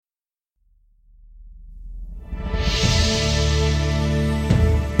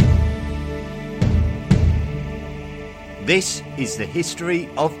This is the History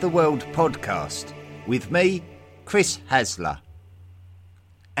of the World podcast with me, Chris Hasler.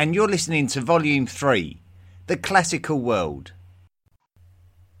 And you're listening to Volume 3, The Classical World.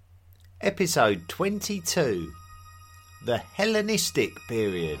 Episode 22, The Hellenistic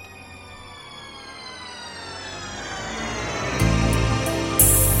Period.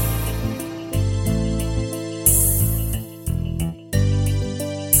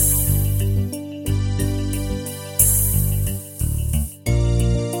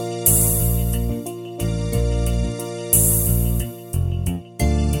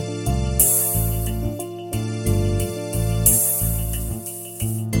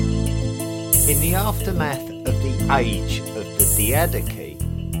 In the aftermath of the age of the Diadochi,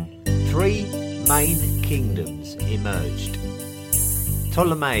 three main kingdoms emerged.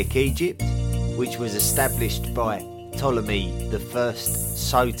 Ptolemaic Egypt, which was established by Ptolemy I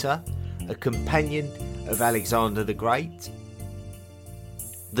Soter, a companion of Alexander the Great.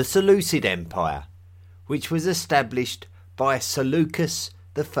 The Seleucid Empire, which was established by Seleucus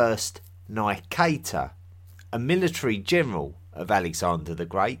I Nicator, a military general of Alexander the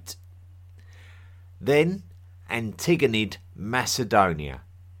Great. Then Antigonid Macedonia,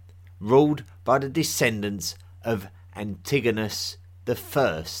 ruled by the descendants of Antigonus I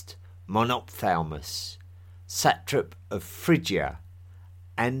Monophthalmus, satrap of Phrygia,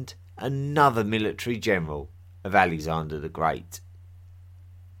 and another military general of Alexander the Great.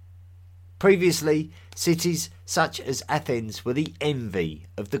 Previously, cities such as Athens were the envy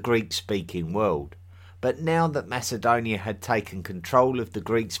of the Greek-speaking world. But now that Macedonia had taken control of the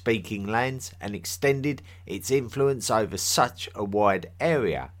Greek-speaking lands and extended its influence over such a wide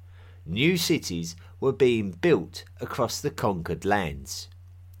area, new cities were being built across the conquered lands.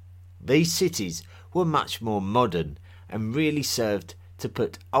 These cities were much more modern and really served to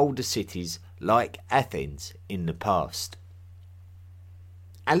put older cities like Athens in the past.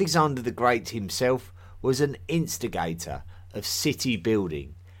 Alexander the Great himself was an instigator of city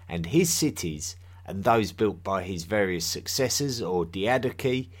building, and his cities and those built by his various successors or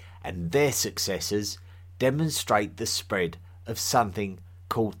Diadochi and their successors demonstrate the spread of something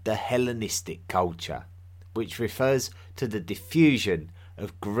called the Hellenistic culture, which refers to the diffusion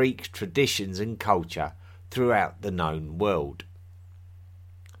of Greek traditions and culture throughout the known world.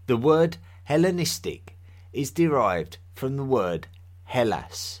 The word Hellenistic is derived from the word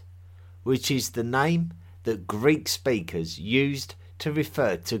Hellas, which is the name that Greek speakers used to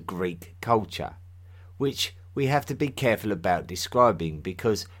refer to Greek culture, which we have to be careful about describing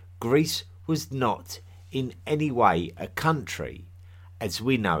because Greece was not in any way a country as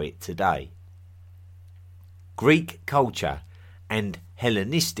we know it today. Greek culture and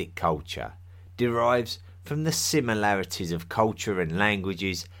Hellenistic culture derives from the similarities of culture and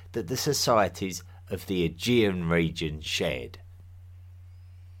languages that the societies of the Aegean region shared.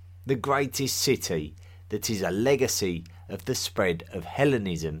 The greatest city that is a legacy of the spread of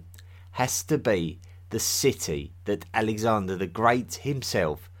Hellenism has to be the city that Alexander the Great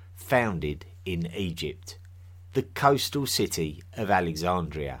himself founded in Egypt, the coastal city of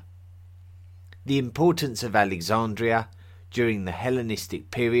Alexandria. The importance of Alexandria during the Hellenistic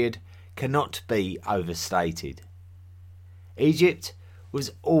period cannot be overstated. Egypt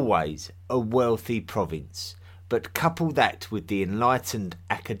was always a wealthy province, but couple that with the enlightened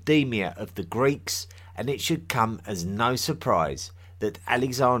academia of the Greeks and it should come as no surprise that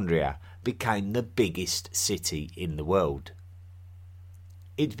Alexandria became the biggest city in the world.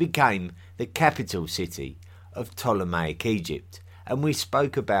 It became the capital city of Ptolemaic Egypt, and we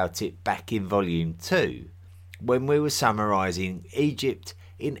spoke about it back in Volume 2 when we were summarising Egypt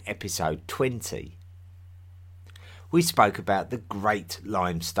in episode 20. We spoke about the great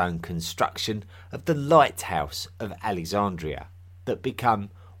limestone construction of the Lighthouse of Alexandria that became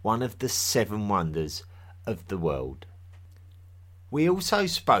one of the 7 wonders of the world. We also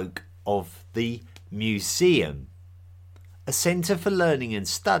spoke of the Museum, a centre for learning and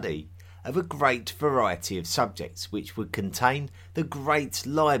study of a great variety of subjects which would contain the great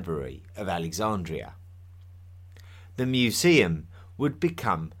library of Alexandria. The Museum would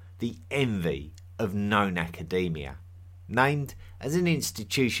become the envy of known academia, named as an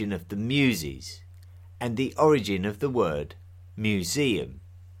institution of the Muses, and the origin of the word museum.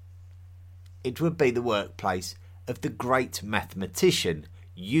 It would be the workplace of the great mathematician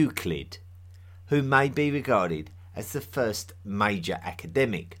Euclid, who may be regarded as the first major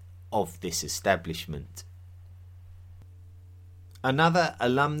academic of this establishment. Another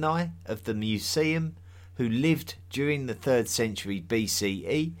alumni of the Museum who lived during the 3rd century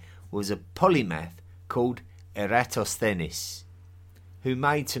BCE was a polymath called Eratosthenes, who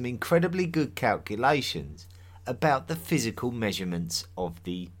made some incredibly good calculations about the physical measurements of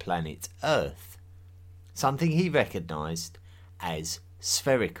the planet Earth, something he recognised as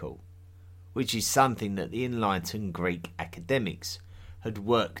spherical, which is something that the enlightened Greek academics had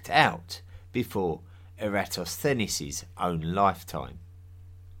worked out before Eratosthenes' own lifetime.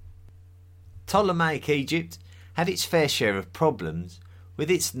 Ptolemaic Egypt had its fair share of problems with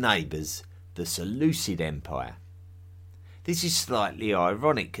its neighbours, the Seleucid Empire. This is slightly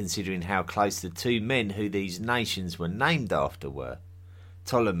ironic considering how close the two men who these nations were named after were,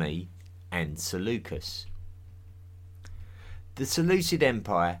 Ptolemy and Seleucus. The Seleucid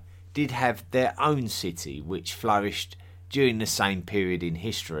Empire did have their own city which flourished during the same period in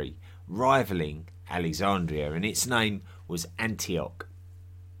history, rivalling Alexandria, and its name was Antioch.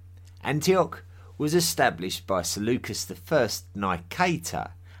 Antioch was established by Seleucus I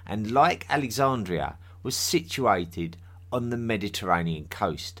Nicator, and like Alexandria was situated on the Mediterranean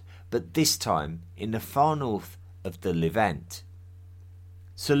coast, but this time in the far north of the Levant.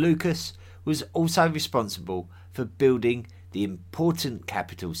 Seleucus was also responsible for building the important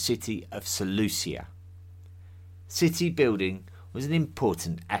capital city of Seleucia. City building was an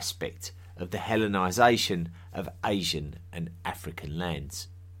important aspect of the Hellenization of Asian and African lands.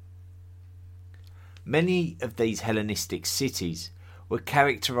 Many of these Hellenistic cities were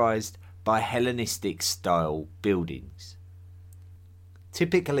characterized by Hellenistic-style buildings.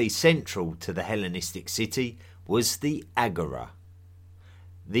 Typically central to the Hellenistic city was the agora.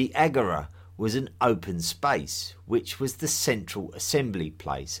 The agora was an open space which was the central assembly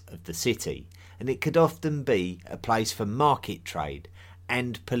place of the city, and it could often be a place for market trade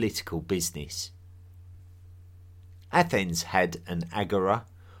and political business. Athens had an agora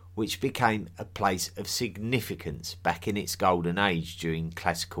which became a place of significance back in its golden age during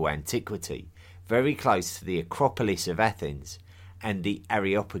classical antiquity, very close to the Acropolis of Athens and the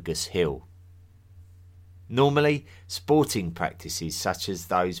Areopagus Hill. Normally, sporting practices such as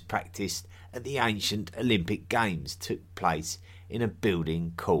those practiced at the ancient Olympic Games took place in a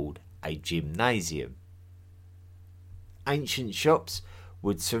building called a gymnasium. Ancient shops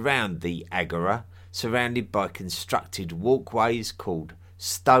would surround the agora, surrounded by constructed walkways called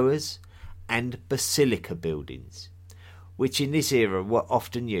stoas and basilica buildings, which in this era were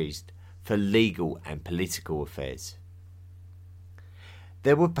often used for legal and political affairs.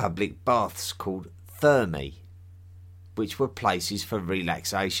 There were public baths called thermae, which were places for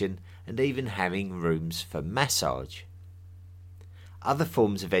relaxation and even having rooms for massage. Other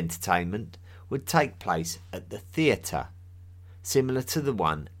forms of entertainment would take place at the theatre, similar to the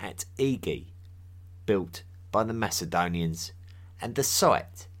one at Aegae, built by the Macedonians and the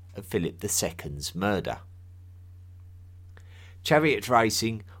site of Philip II's murder. Chariot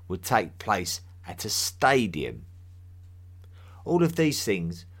racing would take place at a stadium. All of these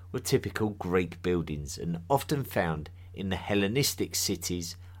things were typical Greek buildings and often found in the Hellenistic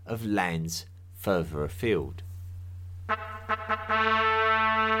cities of lands further afield.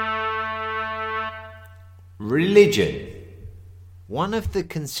 Religion. One of the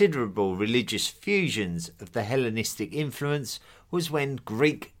considerable religious fusions of the Hellenistic influence was when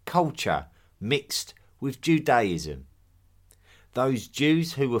Greek culture mixed with Judaism. Those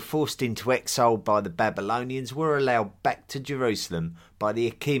Jews who were forced into exile by the Babylonians were allowed back to Jerusalem by the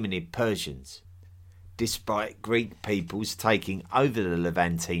Achaemenid Persians. Despite Greek peoples taking over the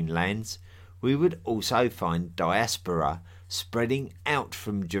Levantine lands, we would also find diaspora spreading out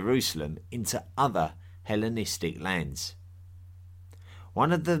from Jerusalem into other Hellenistic lands.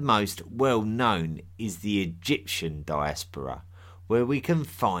 One of the most well-known is the Egyptian diaspora, where we can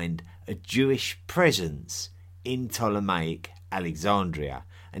find a Jewish presence in Ptolemaic Alexandria,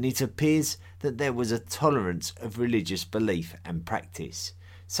 and it appears that there was a tolerance of religious belief and practice,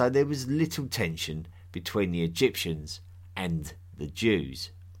 so there was little tension between the Egyptians and the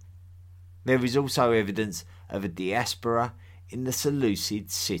Jews. There is also evidence of a diaspora in the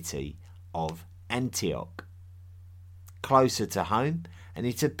Seleucid city of Antioch. Closer to home, and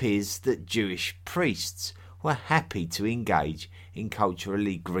it appears that Jewish priests were happy to engage in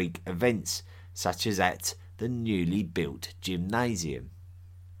culturally Greek events, such as at the newly built gymnasium.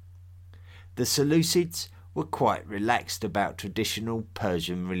 The Seleucids were quite relaxed about traditional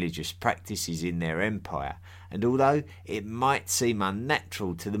Persian religious practices in their empire, and although it might seem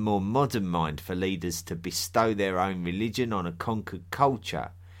unnatural to the more modern mind for leaders to bestow their own religion on a conquered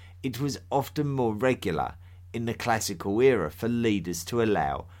culture, it was often more regular in the classical era for leaders to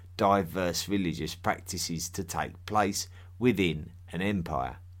allow diverse religious practices to take place within an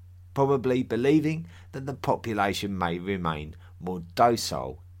empire, probably believing that the population may remain more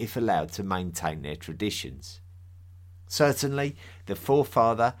docile if allowed to maintain their traditions. Certainly, the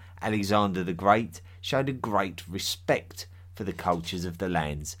forefather, Alexander the Great, showed a great respect for the cultures of the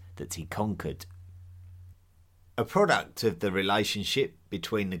lands that he conquered. A product of the relationship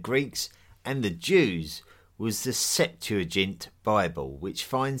between the Greeks and the Jews was the Septuagint Bible, which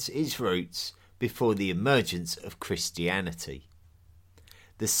finds its roots before the emergence of Christianity.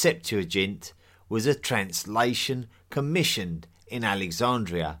 The Septuagint was a translation commissioned in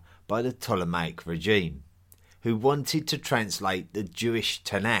Alexandria by the Ptolemaic regime, who wanted to translate the Jewish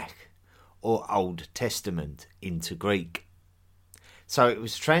Tanakh, or Old Testament, into Greek. So it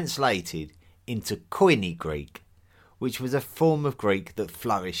was translated into Koine Greek, which was a form of Greek that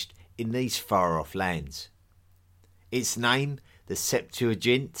flourished in these far-off lands. Its name, the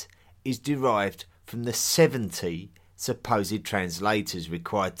Septuagint, is derived from the 70 supposed translators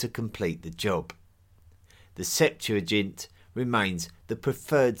required to complete the job. The Septuagint remains the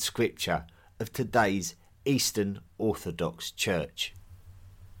preferred scripture of today's Eastern Orthodox Church.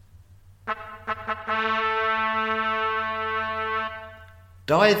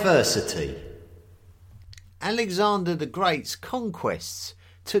 Diversity. Alexander the Great's conquests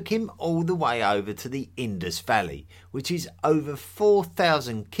took him all the way over to the Indus Valley, which is over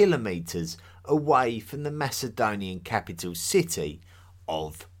 4,000 kilometres away from the Macedonian capital city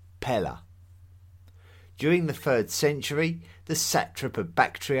of Pella. During the 3rd century, the satrap of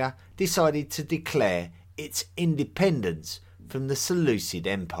Bactria decided to declare its independence from the Seleucid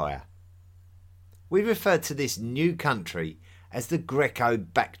Empire. We refer to this new country as the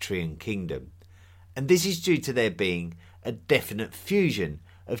Greco-Bactrian Kingdom, and this is due to there being a definite fusion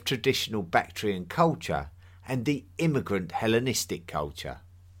of traditional Bactrian culture and the immigrant Hellenistic culture.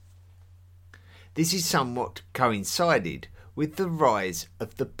 This is somewhat coincided with the rise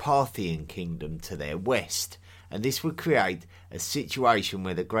of the Parthian kingdom to their west, and this would create a situation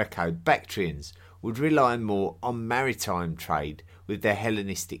where the Greco-Bactrians would rely more on maritime trade with their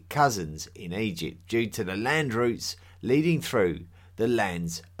Hellenistic cousins in Egypt due to the land routes leading through the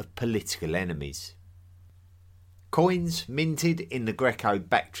lands of political enemies. Coins minted in the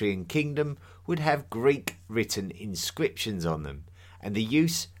Greco-Bactrian kingdom would have Greek written inscriptions on them, and the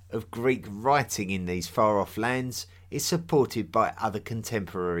use of Greek writing in these far-off lands is supported by other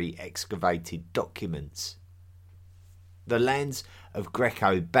contemporary excavated documents. The lands of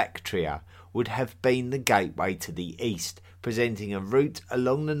Greco-Bactria would have been the gateway to the east, presenting a route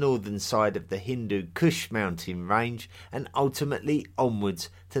along the northern side of the Hindu Kush mountain range and ultimately onwards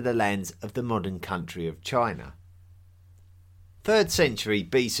to the lands of the modern country of China. 3rd century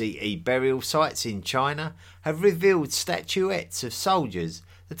BCE burial sites in China have revealed statuettes of soldiers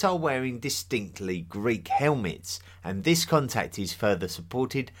that are wearing distinctly Greek helmets, and this contact is further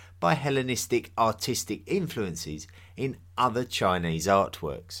supported by Hellenistic artistic influences in other Chinese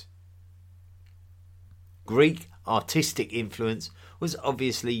artworks. Greek artistic influence was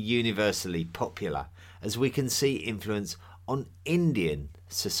obviously universally popular, as we can see influence on Indian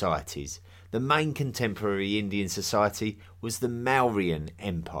societies. The main contemporary Indian society was the Mauryan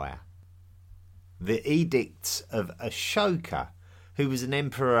Empire. The edicts of Ashoka, who was an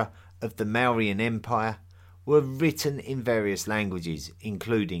emperor of the Mauryan Empire, were written in various languages,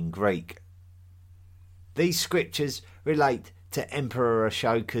 including Greek. These scriptures relate to Emperor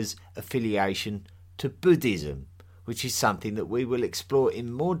Ashoka's affiliation to Buddhism, which is something that we will explore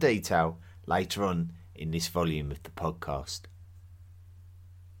in more detail later on in this volume of the podcast.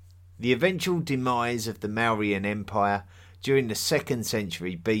 The eventual demise of the Mauryan Empire during the 2nd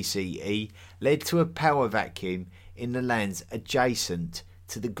century BCE led to a power vacuum in the lands adjacent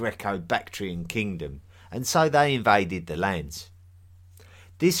to the Greco-Bactrian kingdom, and so they invaded the lands.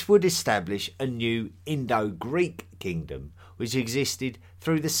 This would establish a new Indo-Greek kingdom, which existed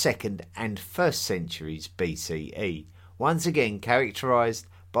through the 2nd and 1st centuries BCE, once again characterised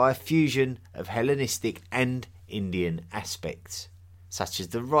by a fusion of Hellenistic and Indian aspects, such as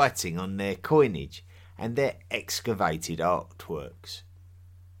the writing on their coinage and their excavated artworks.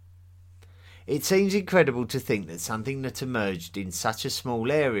 It seems incredible to think that something that emerged in such a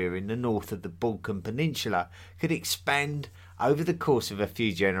small area in the north of the Balkan Peninsula could expand over the course of a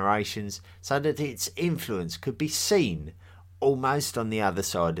few generations so that its influence could be seen almost on the other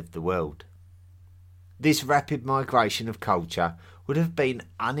side of the world. This rapid migration of culture would have been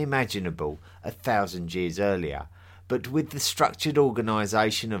unimaginable 1,000 years earlier, but with the structured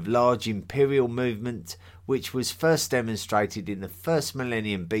organisation of large imperial movement, which was first demonstrated in the 1st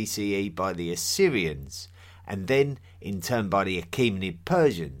millennium BCE by the Assyrians, and then in turn by the Achaemenid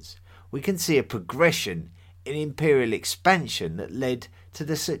Persians, we can see a progression in imperial expansion that led to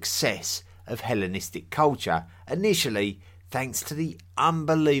the success of Hellenistic culture, initially thanks to the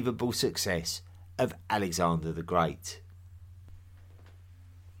unbelievable success of Alexander the Great.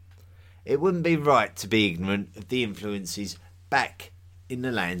 it wouldn't be right to be ignorant of the influences back in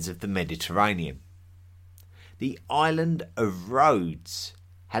the lands of the Mediterranean. The island of Rhodes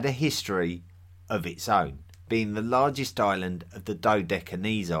had a history of its own, being the largest island of the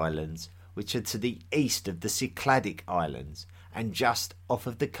Dodecanese Islands, which are to the east of the Cycladic Islands and just off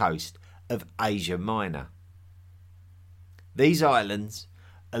of the coast of Asia Minor. These islands,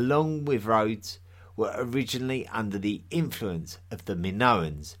 along with Rhodes, were originally under the influence of the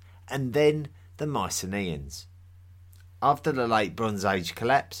Minoans and then the Mycenaeans. After the late Bronze Age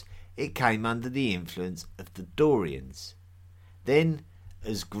collapse, it came under the influence of the Dorians. Then,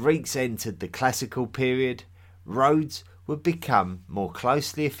 as Greeks entered the classical period, Rhodes would become more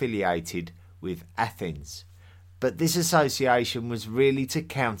closely affiliated with Athens, but this association was really to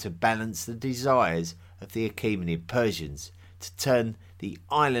counterbalance the desires of the Achaemenid Persians to turn the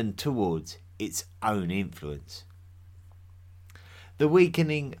island towards its own influence. The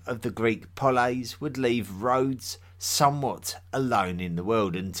weakening of the Greek poleis would leave Rhodes somewhat alone in the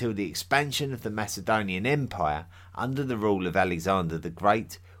world until the expansion of the Macedonian Empire under the rule of Alexander the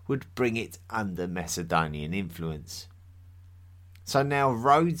Great would bring it under Macedonian influence. So now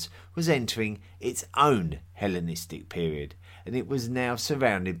Rhodes was entering its own Hellenistic period, and it was now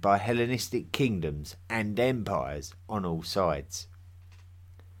surrounded by Hellenistic kingdoms and empires on all sides.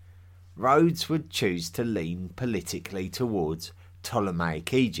 Rhodes would choose to lean politically towards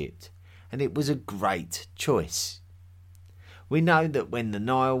Ptolemaic Egypt, and it was a great choice. We know that when the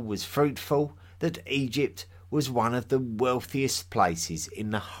Nile was fruitful, that Egypt was one of the wealthiest places in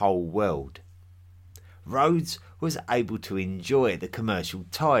the whole world. Rhodes was able to enjoy the commercial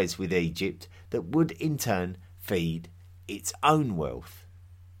ties with Egypt that would in turn feed its own wealth.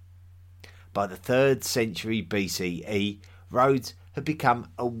 By the 3rd century BCE, Rhodes had become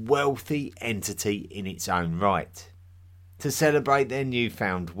a wealthy entity in its own right. To celebrate their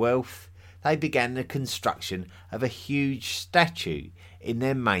newfound wealth, they began the construction of a huge statue in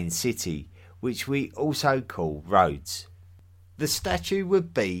their main city, which we also call Rhodes. The statue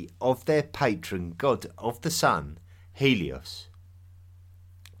would be of their patron god of the sun, Helios.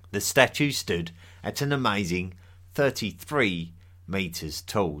 The statue stood at an amazing 33 metres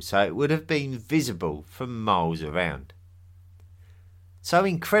tall, so it would have been visible from miles around. So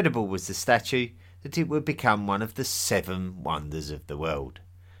incredible was the statue that it would become one of the 7 wonders of the world,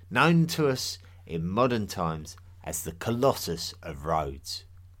 known to us in modern times as the Colossus of Rhodes.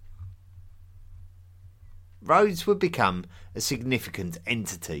 Rhodes would become a significant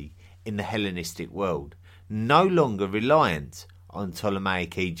entity in the Hellenistic world, no longer reliant on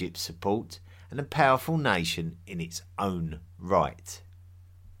Ptolemaic Egypt's support and a powerful nation in its own right.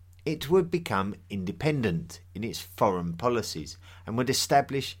 It would become independent in its foreign policies and would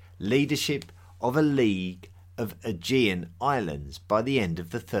establish leadership of a League of Aegean Islands by the end of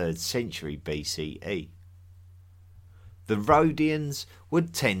the 3rd century BCE. The Rhodians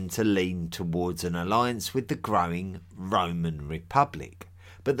would tend to lean towards an alliance with the growing Roman Republic,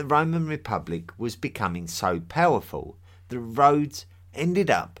 but the Roman Republic was becoming so powerful that Rhodes ended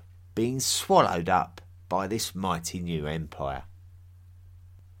up being swallowed up by this mighty new empire.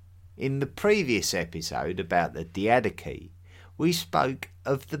 In the previous episode about the Diadochi, we spoke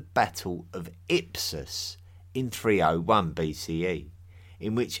of the Battle of Ipsus in 301 BCE,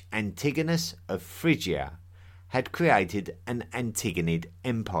 in which Antigonus of Phrygia had created an Antigonid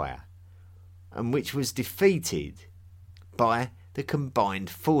empire, and which was defeated by the combined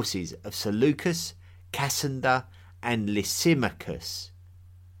forces of Seleucus, Cassander, and Lysimachus.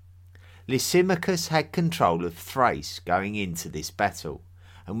 Lysimachus had control of Thrace going into this battle,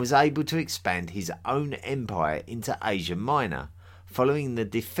 and was able to expand his own empire into Asia Minor following the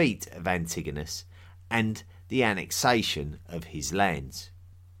defeat of Antigonus and the annexation of his lands.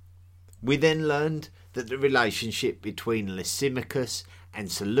 We then learned that the relationship between Lysimachus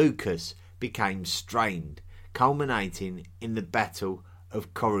and Seleucus became strained, culminating in the Battle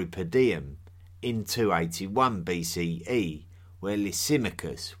of Corupedium in 281 BCE, where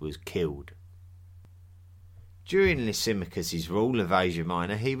Lysimachus was killed. During Lysimachus's rule of Asia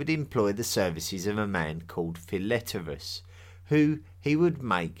Minor, he would employ the services of a man called Philetarus, who he would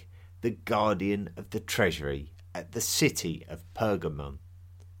make the guardian of the treasury at the city of Pergamon,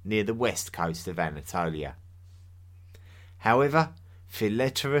 near the west coast of Anatolia. However,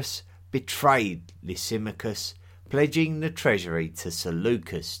 Philetarus betrayed Lysimachus, pledging the treasury to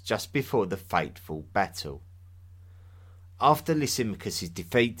Seleucus just before the fateful battle. After Lysimachus's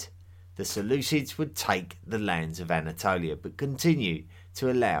defeat, the Seleucids would take the lands of Anatolia, but continue to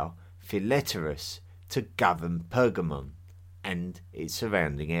allow Philetarus to govern Pergamon and its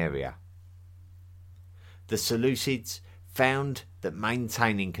surrounding area. The Seleucids found that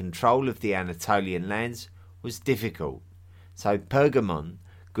maintaining control of the Anatolian lands was difficult, so Pergamon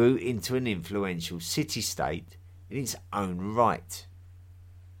grew into an influential city-state in its own right.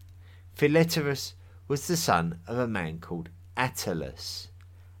 Philetarus was the son of a man called Attalus,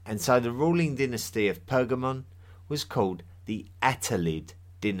 and so the ruling dynasty of Pergamon was called the Attalid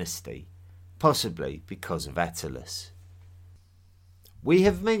dynasty, possibly because of Attalus. We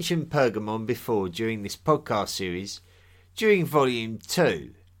have mentioned Pergamon before during this podcast series, during Volume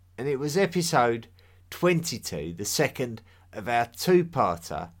 2, and it was episode 22, the second of our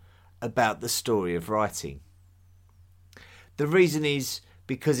two-parter about the story of writing. The reason is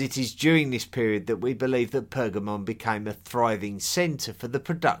because it is during this period that we believe that Pergamon became a thriving centre for the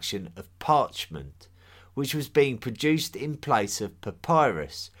production of parchment, which was being produced in place of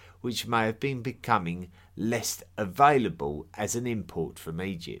papyrus, which may have been becoming less available as an import from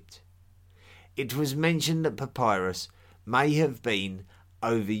Egypt. It was mentioned that papyrus may have been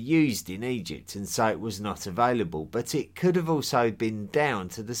overused in Egypt and so it was not available, but it could have also been down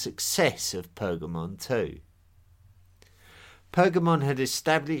to the success of Pergamon too. Pergamon had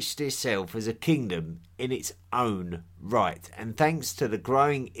established itself as a kingdom in its own right, and thanks to the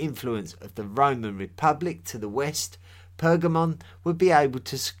growing influence of the Roman Republic to the west, Pergamon would be able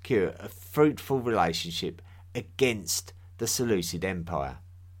to secure a fruitful relationship against the Seleucid Empire.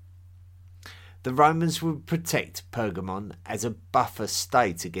 The Romans would protect Pergamon as a buffer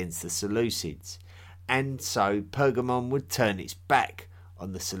state against the Seleucids, and so Pergamon would turn its back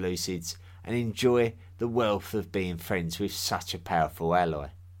on the Seleucids and enjoy the wealth of being friends with such a powerful ally.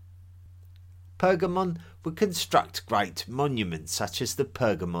 Pergamon would construct great monuments such as the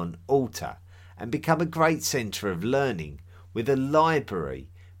Pergamon altar and become a great centre of learning, with a library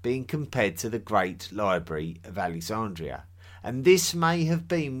being compared to the great library of Alexandria, and this may have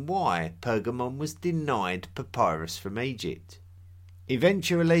been why Pergamon was denied papyrus from Egypt.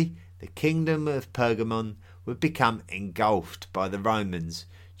 Eventually, the kingdom of Pergamon would become engulfed by the Romans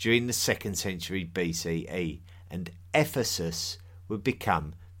during the 2nd century BCE, and Ephesus would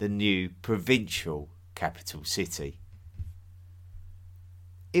become the new provincial capital city.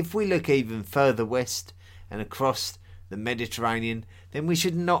 If we look even further west and across the Mediterranean, then we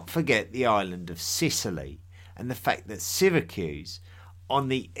should not forget the island of Sicily and the fact that Syracuse on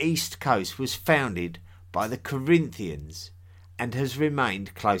the east coast was founded by the Corinthians and has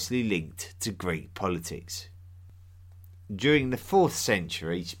remained closely linked to Greek politics. During the 4th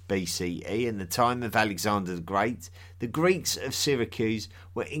century BCE and the time of Alexander the Great, the Greeks of Syracuse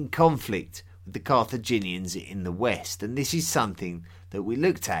were in conflict with the Carthaginians in the west, and this is something that we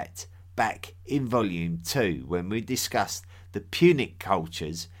looked at back in Volume 2 when we discussed the Punic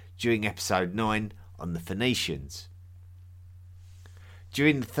cultures during episode 9 on the Phoenicians.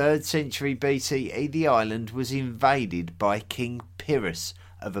 During the 3rd century BCE, the island was invaded by King Pyrrhus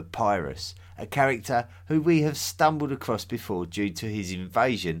of Epirus, a character who we have stumbled across before due to his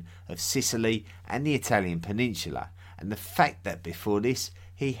invasion of Sicily and the Italian peninsula, and the fact that before this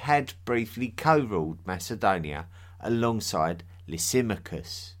he had briefly co-ruled Macedonia alongside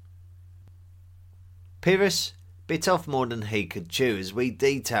Lysimachus. Pyrrhus bit off more than he could chew, as we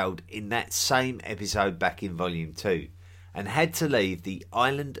detailed in that same episode back in Volume 2, and had to leave the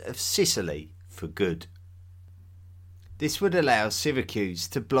island of Sicily for good. This would allow Syracuse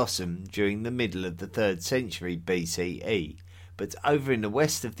to blossom during the middle of the 3rd century BCE, but over in the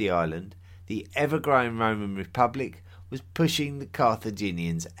west of the island, the ever-growing Roman Republic was pushing the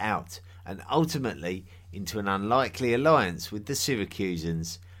Carthaginians out, and ultimately into an unlikely alliance with the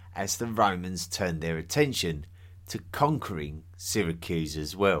Syracusans as the Romans turned their attention to conquering Syracuse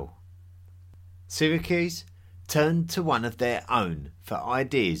as well. Syracuse turned to one of their own for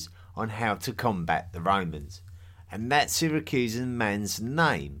ideas on how to combat the Romans, and that Syracusan man's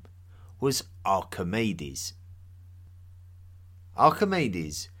name was Archimedes.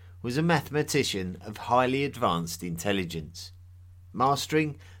 Archimedes was a mathematician of highly advanced intelligence,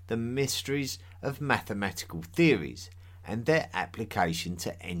 mastering the mysteries of mathematical theories and their application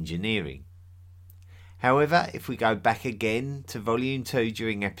to engineering. However, if we go back again to Volume 2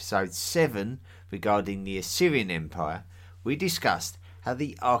 during Episode 7 regarding the Assyrian Empire, we discussed how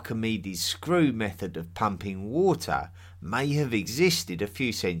the Archimedes screw method of pumping water may have existed a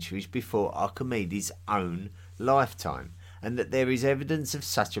few centuries before Archimedes' own lifetime, and that there is evidence of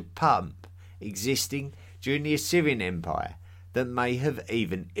such a pump existing during the Assyrian Empire that may have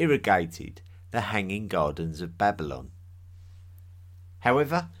even irrigated the Hanging Gardens of Babylon.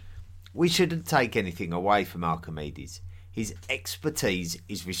 However, we shouldn't take anything away from Archimedes. His expertise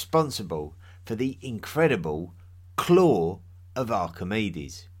is responsible for the incredible claw of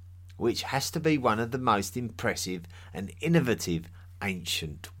Archimedes, which has to be one of the most impressive and innovative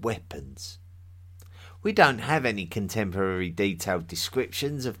ancient weapons. We don't have any contemporary detailed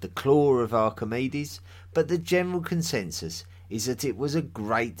descriptions of the claw of Archimedes, but the general consensus is that it was a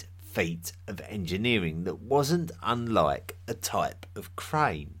great feat of engineering that wasn't unlike a type of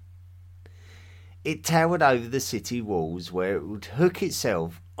crane. It towered over the city walls where it would hook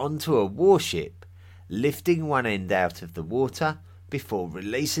itself onto a warship, lifting one end out of the water before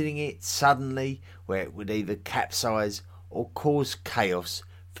releasing it suddenly where it would either capsize or cause chaos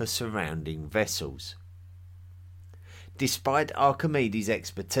for surrounding vessels. Despite Archimedes'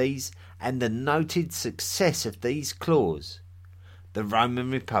 expertise and the noted success of these claws, the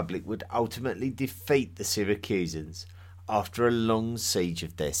Roman Republic would ultimately defeat the Syracusans after a long siege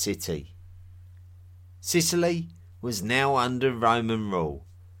of their city. Sicily was now under Roman rule,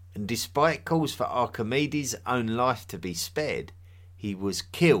 and despite calls for Archimedes' own life to be spared, he was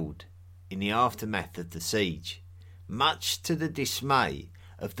killed in the aftermath of the siege, much to the dismay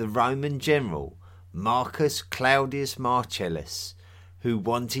of the Roman general Marcus Claudius Marcellus, who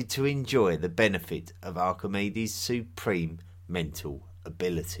wanted to enjoy the benefit of Archimedes' supreme mental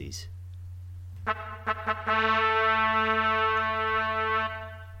abilities.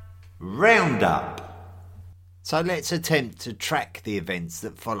 Roundup. So let's attempt to track the events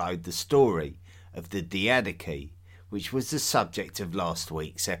that followed the story of the Diadochi, which was the subject of last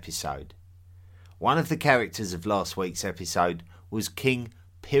week's episode. One of the characters of last week's episode was King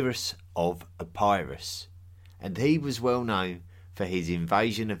Pyrrhus of Epirus, and he was well known for his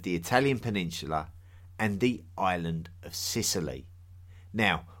invasion of the Italian peninsula and the island of Sicily.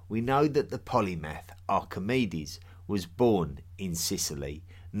 Now, we know that the polymath Archimedes was born in Sicily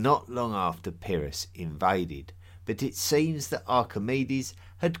not long after Pyrrhus invaded, but it seems that Archimedes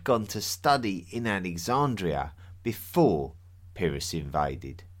had gone to study in Alexandria before Pyrrhus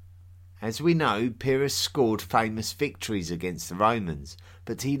invaded. As we know, Pyrrhus scored famous victories against the Romans,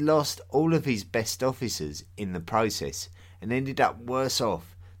 but he lost all of his best officers in the process and ended up worse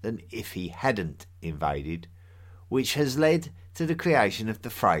off than if he hadn't invaded, which has led to the creation of the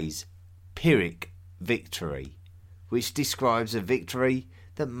phrase Pyrrhic victory, which describes a victory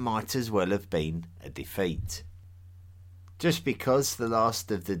that might as well have been a defeat. Just because the last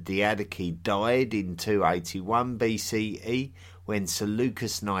of the Diadochi died in 281 BCE when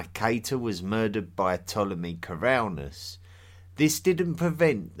Seleucus Nicator was murdered by Ptolemy Ceraunus, this didn't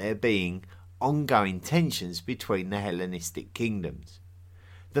prevent there being ongoing tensions between the Hellenistic kingdoms.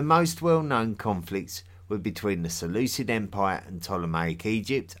 The most well-known conflicts were between the Seleucid Empire and Ptolemaic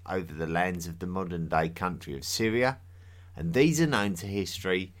Egypt over the lands of the modern-day country of Syria, and these are known to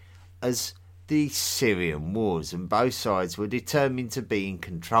history as the Syrian Wars, and both sides were determined to be in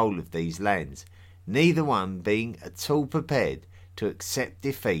control of these lands, neither one being at all prepared to accept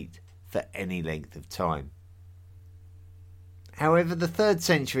defeat for any length of time. However, the 3rd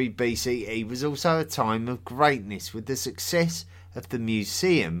century BCE was also a time of greatness, with the success of the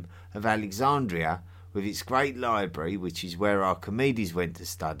Museum of Alexandria with its great library, which is where Archimedes went to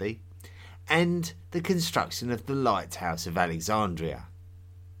study, and the construction of the Lighthouse of Alexandria.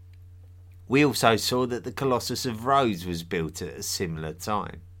 We also saw that the Colossus of Rhodes was built at a similar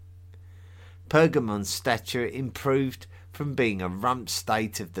time. Pergamon's stature improved from being a rump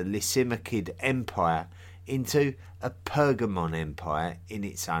state of the Lysimachid Empire into a Pergamon Empire in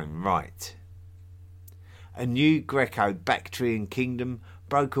its own right. A new Greco-Bactrian kingdom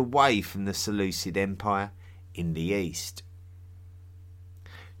broke away from the Seleucid Empire in the east.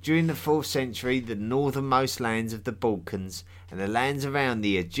 During the 4th century, the northernmost lands of the Balkans and the lands around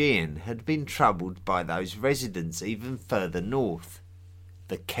the Aegean had been troubled by those residents even further north,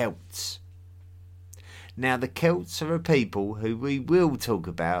 the Celts. Now, the Celts are a people who we will talk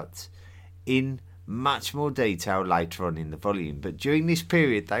about in much more detail later on in the volume, but during this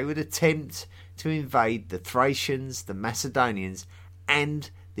period they would attempt to invade the Thracians, the Macedonians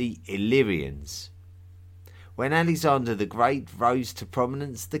and the Illyrians. When Alexander the Great rose to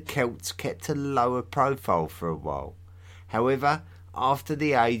prominence, the Celts kept a lower profile for a while. However, after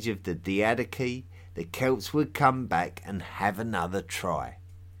the age of the Diadochi, the Celts would come back and have another try.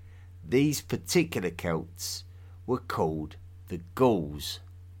 These particular Celts were called the Gauls.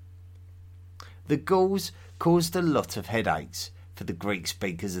 The Gauls caused a lot of headaches for the Greek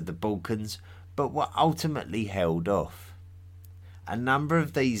speakers of the Balkans, but were ultimately held off. A number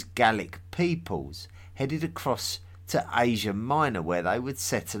of these Gallic peoples headed across to Asia Minor, where they would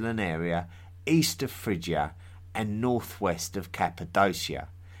settle an area east of Phrygia and northwest of Cappadocia,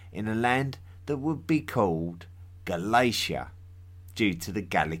 in a land that would be called Galatia, due to the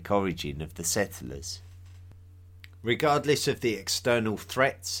Gallic origin of the settlers. Regardless of the external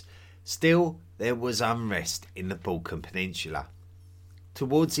threats, Still, there was unrest in the Balkan Peninsula.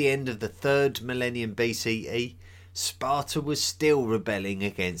 Towards the end of the 3rd millennium BCE, Sparta was still rebelling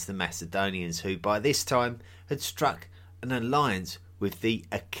against the Macedonians, who by this time had struck an alliance with the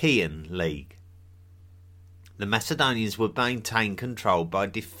Achaean League. The Macedonians would maintain control by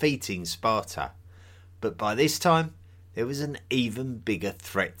defeating Sparta, but by this time there was an even bigger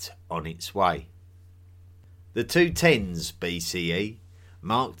threat on its way. The 210s BCE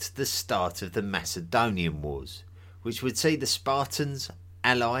marked the start of the Macedonian Wars, which would see the Spartans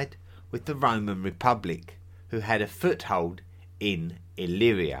allied with the Roman Republic, who had a foothold in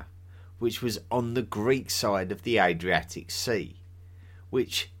Illyria, which was on the Greek side of the Adriatic Sea,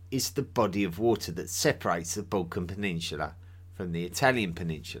 which is the body of water that separates the Balkan Peninsula from the Italian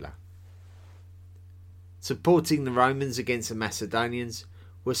Peninsula. Supporting the Romans against the Macedonians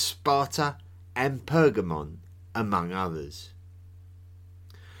were Sparta and Pergamon, among others.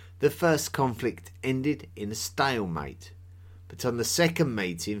 The first conflict ended in a stalemate, but on the second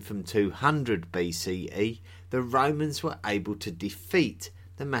meeting from 200 BCE, the Romans were able to defeat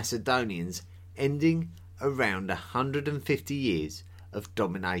the Macedonians, ending around 150 years of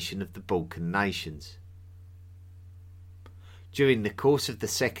domination of the Balkan nations. During the course of the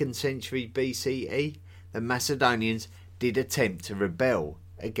 2nd century BCE, the Macedonians did attempt to rebel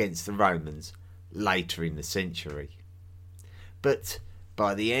against the Romans later in the century. But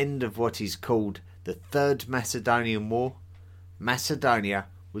by the end of what is called the 3rd Macedonian War, Macedonia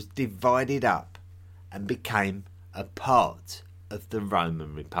was divided up and became a part of the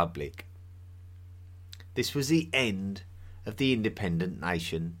Roman Republic. This was the end of the independent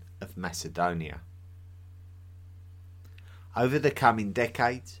nation of Macedonia. Over the coming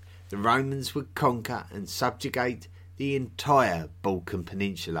decades, the Romans would conquer and subjugate the entire Balkan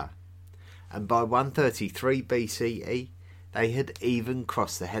Peninsula, and by 133 BCE they had even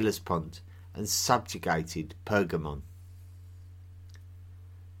crossed the Hellespont and subjugated Pergamon.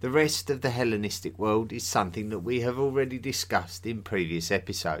 The rest of the Hellenistic world is something that we have already discussed in previous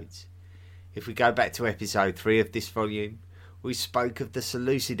episodes. If we go back to episode 3 of this volume, we spoke of the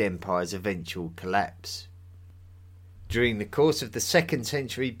Seleucid Empire's eventual collapse. During the course of the 2nd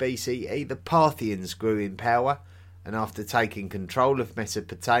century BCE, the Parthians grew in power, and after taking control of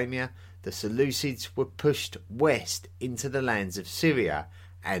Mesopotamia, the Seleucids were pushed west into the lands of Syria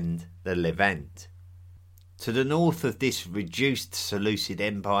and the Levant. To the north of this reduced Seleucid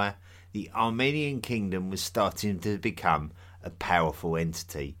Empire, the Armenian kingdom was starting to become a powerful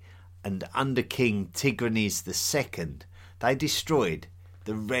entity, and under King Tigranes II, they destroyed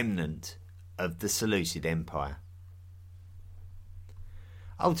the remnant of the Seleucid Empire.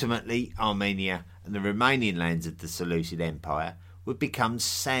 Ultimately, Armenia and the remaining lands of the Seleucid Empire would become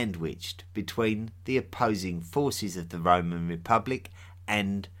sandwiched between the opposing forces of the Roman Republic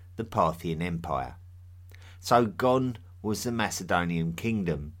and the Parthian Empire. So gone was the Macedonian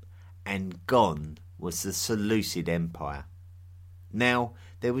kingdom, and gone was the Seleucid Empire. Now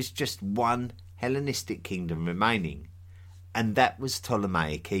there was just one Hellenistic kingdom remaining, and that was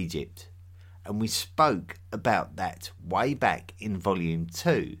Ptolemaic Egypt, and we spoke about that way back in Volume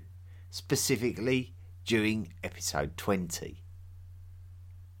 2, specifically during episode 20.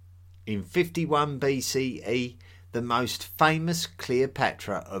 In 51 BCE, the most famous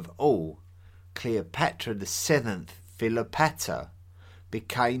Cleopatra of all, Cleopatra VII Philopator,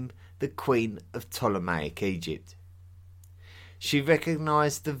 became the Queen of Ptolemaic Egypt. She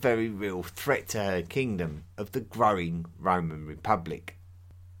recognised the very real threat to her kingdom of the growing Roman Republic.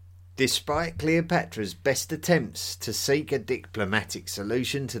 Despite Cleopatra's best attempts to seek a diplomatic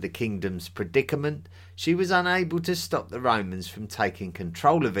solution to the kingdom's predicament, she was unable to stop the Romans from taking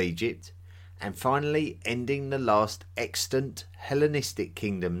control of Egypt and finally ending the last extant Hellenistic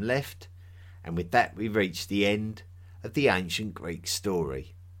kingdom left, and with that we reach the end of the ancient Greek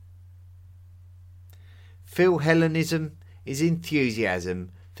story. Philhellenism is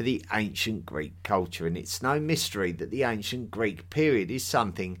enthusiasm for the ancient Greek culture, and it's no mystery that the ancient Greek period is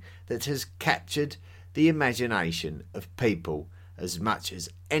something that has captured the imagination of people as much as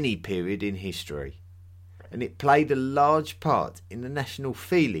any period in history, and it played a large part in the national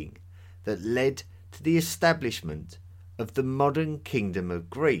feeling that led to the establishment of the modern Kingdom of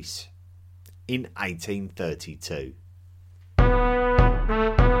Greece in 1832.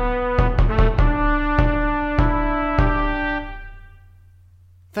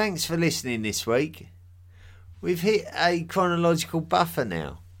 Thanks for listening this week. We've hit a chronological buffer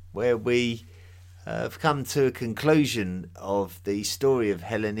now, where we have come to a conclusion of the story of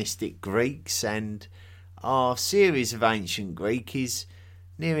Hellenistic Greeks, and our series of ancient Greek is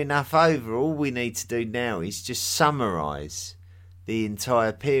near enough over. All we need to do now is just summarise the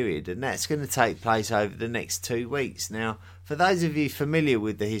entire period, and that's going to take place over the next 2 weeks. Now, for those of you familiar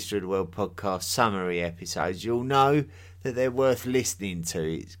with the History of the World podcast summary episodes, you'll know that they're worth listening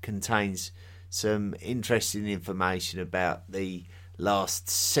to. It contains some interesting information about the last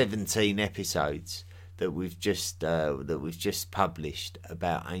 17 episodes that we've just published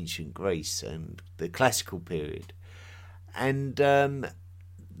about ancient Greece and the classical period. And to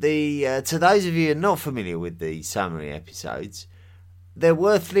those of you who are not familiar with the summary episodes, they're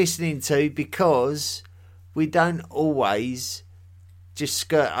worth listening to because we don't always just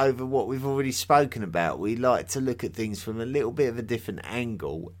skirt over what we've already spoken about. We like to look at things from a little bit of a different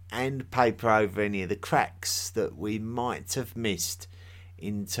angle and paper over any of the cracks that we might have missed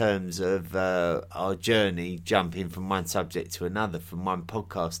in terms of our journey jumping from one subject to another, from one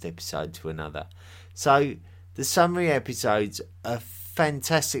podcast episode to another. So the summary episodes are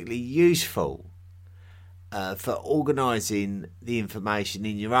fantastically useful for organising the information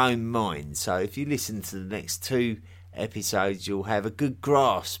in your own mind. So if you listen to the next 2 episodes, you'll have a good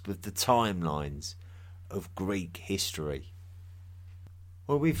grasp of the timelines of Greek history.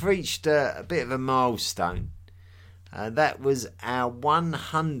 Well, we've reached a bit of a milestone. That was our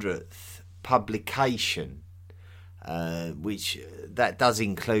 100th publication, which that does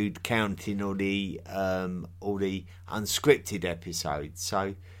include counting all the unscripted episodes.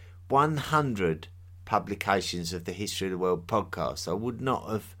 So 100 publications of the History of the World podcast. I would not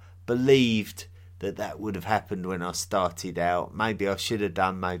have believed that would have happened when I started out. Maybe I should have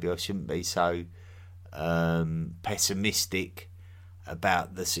done, maybe I shouldn't be so pessimistic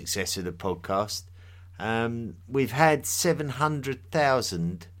about the success of the podcast. We've had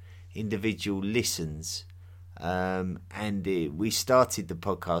 700,000 individual listens, and we started the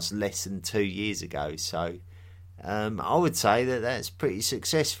podcast less than 2 years ago, so I would say that's pretty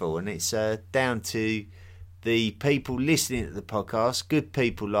successful, and it's down to the people listening to the podcast, good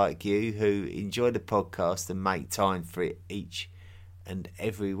people like you who enjoy the podcast and make time for it each and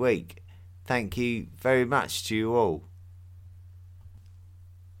every week. Thank you very much to you all.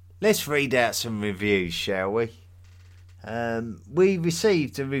 Let's read out some reviews, shall we? We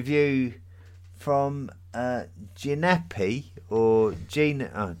received a review from Ginapi, or Gina.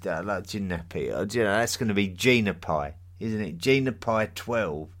 Oh, I like Ginapi. That's going to be Gina Pie, isn't it? Gina Pie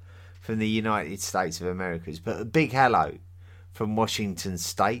 12 from the United States of America. But a big hello from Washington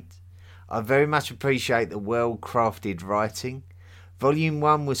State. I very much appreciate the well-crafted writing. Volume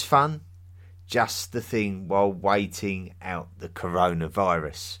 1 was fun. Just the thing while waiting out the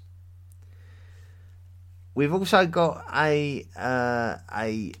coronavirus. We've also got a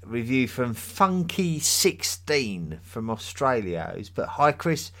review from Funky16 from Australia, who's put, "Hi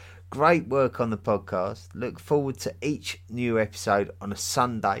Chris, great work on the podcast. Look forward to each new episode on a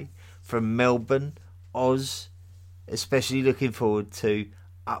Sunday from Melbourne, Oz. Especially looking forward to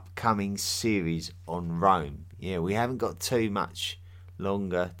upcoming series on Rome." Yeah, we haven't got too much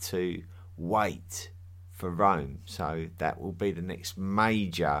longer to wait for Rome, so that will be the next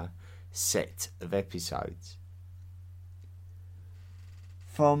major set of episodes.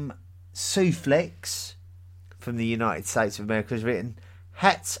 From Suflex from the United States of America has written,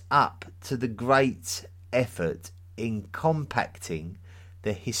 "Hats up to the great effort in compacting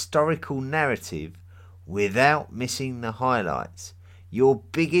the historical narrative without missing the highlights. Your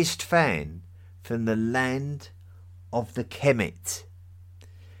biggest fan from the land of the Kemet."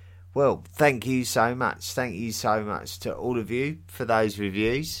 Well, thank you so much. Thank you so much to all of you for those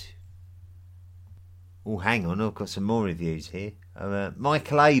reviews. Oh, hang on, I've got some more reviews here.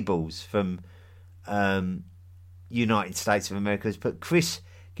 Michael Abels from United States of America has put, "Chris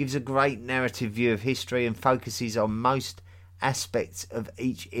gives a great narrative view of history and focuses on most aspects of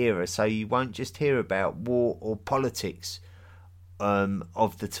each era, so you won't just hear about war or politics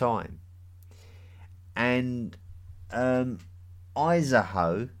of the time." And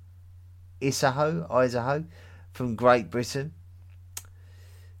Isaho from Great Britain,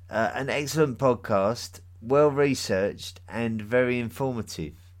 an excellent podcast, well researched and very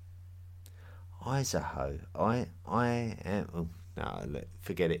informative. Isaho, I am. Oh, no,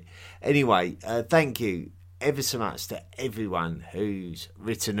 forget it. Anyway, thank you ever so much to everyone who's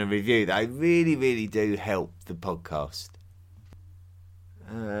written a review. They really, really do help the podcast.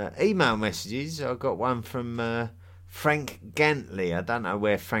 Email messages. I got one from Frank Gantley. I don't know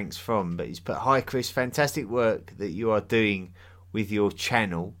where Frank's from, but he's put, "Hi Chris, fantastic work that you are doing with your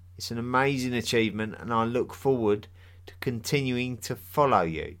channel. It's an amazing achievement and I look forward to continuing to follow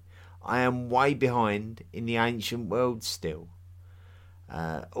you. I am way behind in the ancient world still.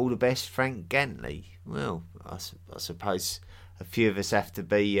 All the best, Frank Gantley." Well, I suppose a few of us have to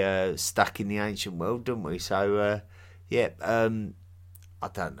be stuck in the ancient world, don't we? So, I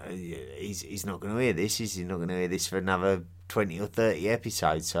don't know. He's not going to hear this. He's not going to hear this for another 20 or 30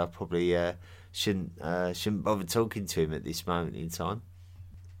 episodes. So I probably shouldn't bother talking to him at this moment in time.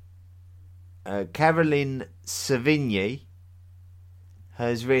 Caroline Savigny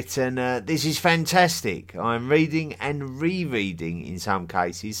has written, "This is fantastic. I'm reading and rereading, in some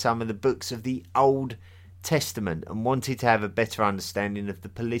cases, some of the books of the Old Testament and wanted to have a better understanding of the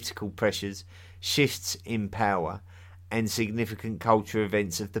political pressures, shifts in power and significant cultural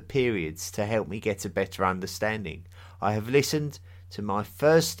events of the periods to help me get a better understanding. I have listened to my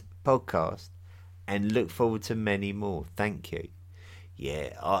first podcast and look forward to many more. Thank you."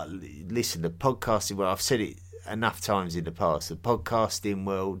 Listen, the podcasting world, I've said it enough times in the past, the podcasting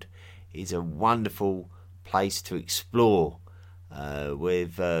world is a wonderful place to explore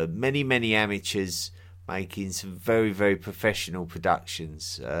with many amateurs making some very, very professional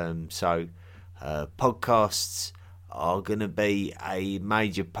productions. So podcasts are going to be a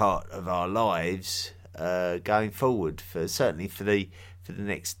major part of our lives going forward, certainly for the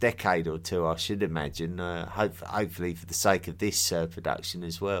next decade or two, I should imagine, hopefully for the sake of this production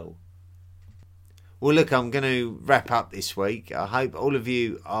as well. Well, look, I'm going to wrap up this week. I hope all of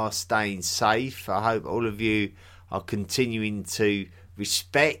you are staying safe. I hope all of you are continuing to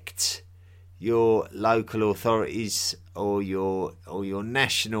respect your local authorities or your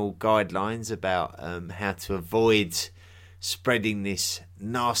national guidelines about how to avoid spreading this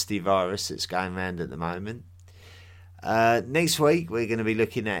nasty virus that's going around at the moment. Next week we're going to be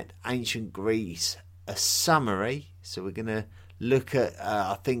looking at ancient Greece, a summary. So we're going to look at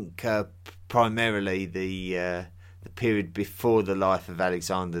I think primarily the period before the life of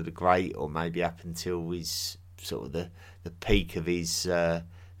Alexander the Great, or maybe up until his sort of the peak of his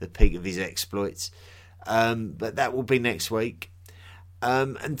exploits. But that will be next week.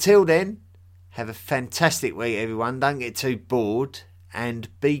 Until then, have a fantastic week, everyone. Don't get too bored and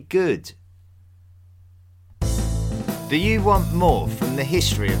be good. Do you want more from the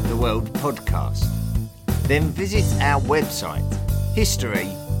History of the World podcast? Then visit our website,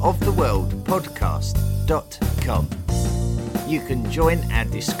 historyoftheworldpodcast.com. You can join our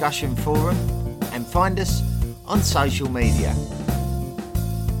discussion forum and find us on social media.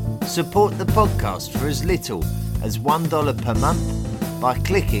 Support the podcast for as little as $1 per month by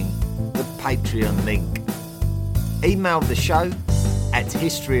clicking the Patreon link. Email the show at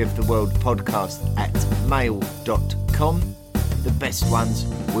historyoftheworldpodcast@mail.com. The best ones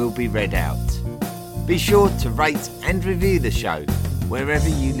will be read out. Be sure to rate and review the show wherever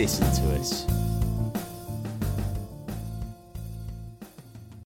you listen to us.